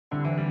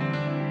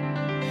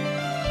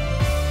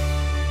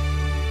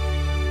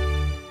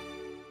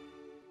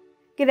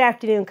Good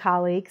afternoon,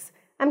 colleagues.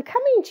 I'm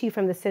coming to you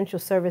from the Central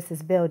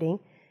Services Building,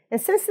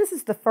 and since this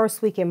is the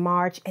first week in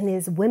March and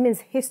is Women's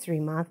History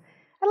Month,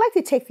 I'd like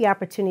to take the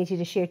opportunity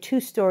to share two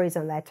stories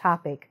on that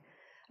topic.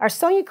 Our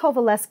Sonia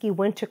Kovaleski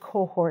Winter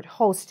Cohort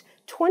hosts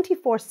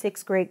 24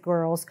 sixth grade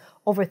girls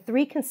over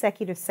 3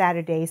 consecutive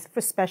Saturdays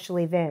for special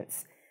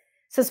events.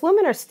 Since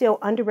women are still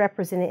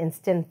underrepresented in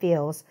STEM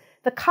fields,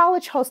 the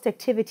college hosts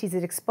activities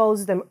that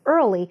expose them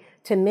early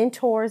to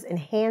mentors and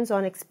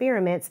hands-on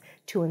experiments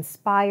to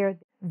inspire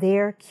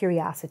their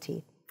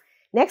curiosity.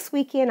 Next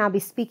weekend, I'll be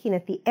speaking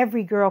at the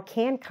Every Girl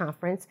Can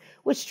Conference,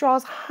 which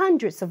draws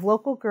hundreds of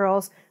local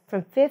girls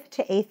from 5th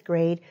to 8th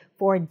grade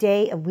for a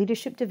day of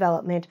leadership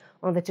development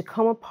on the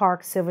Tacoma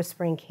Park Silver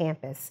Spring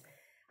campus.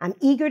 I'm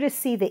eager to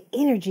see the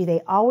energy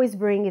they always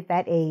bring at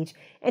that age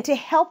and to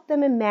help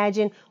them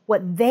imagine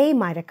what they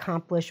might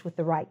accomplish with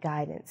the right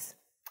guidance.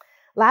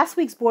 Last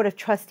week's Board of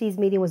Trustees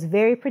meeting was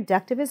very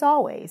productive as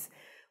always.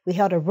 We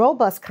held a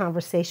robust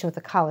conversation with the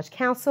College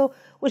Council,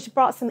 which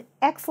brought some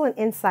excellent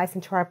insights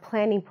into our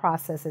planning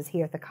processes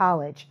here at the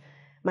college.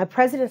 My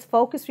President's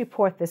Focus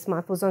Report this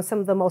month was on some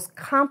of the most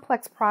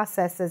complex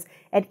processes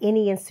at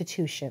any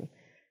institution,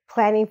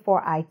 planning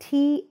for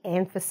IT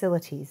and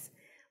facilities.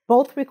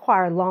 Both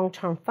require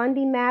long-term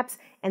funding maps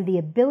and the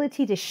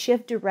ability to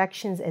shift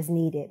directions as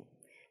needed.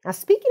 Now,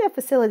 speaking of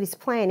facilities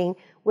planning,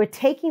 we're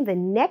taking the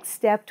next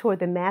step toward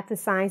the Math and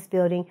Science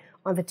building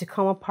on the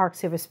Tacoma Park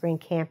Silver Spring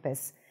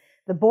campus.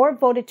 The board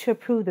voted to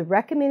approve the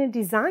recommended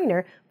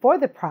designer for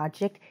the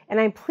project, and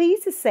I'm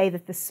pleased to say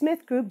that the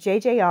Smith Group,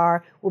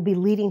 JJR, will be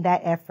leading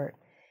that effort.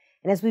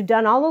 And as we've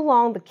done all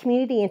along, the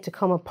community in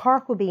Tacoma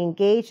Park will be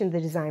engaged in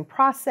the design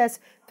process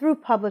through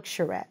public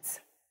charrettes.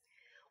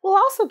 We'll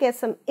also get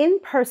some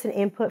in-person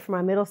input from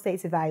our Middle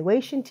States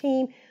evaluation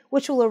team,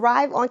 which will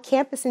arrive on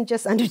campus in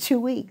just under 2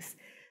 weeks.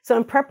 So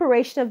in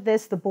preparation of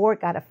this, the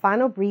board got a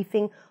final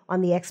briefing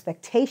on the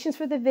expectations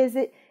for the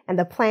visit and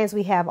the plans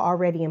we have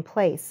already in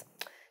place.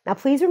 Now,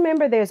 please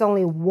remember there's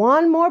only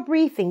one more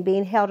briefing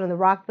being held on the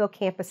Rockville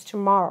campus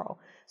tomorrow.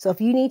 So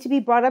if you need to be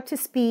brought up to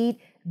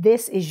speed,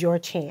 this is your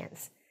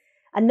chance.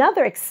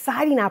 Another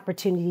exciting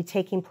opportunity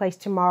taking place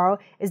tomorrow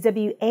is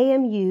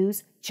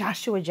WAMU's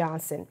Joshua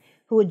Johnson,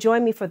 who will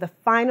join me for the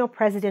final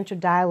Presidential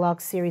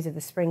Dialogue series of the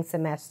spring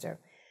semester.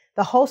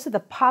 The host of the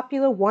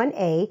popular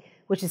 1A,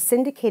 which is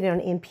syndicated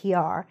on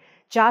NPR,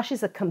 Josh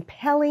is a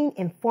compelling,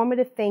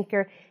 informative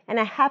thinker, and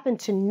I happen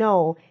to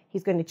know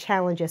he's going to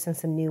challenge us in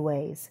some new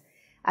ways.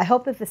 I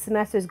hope that the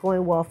semester is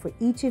going well for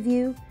each of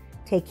you.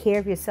 Take care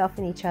of yourself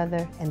and each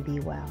other, and be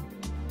well.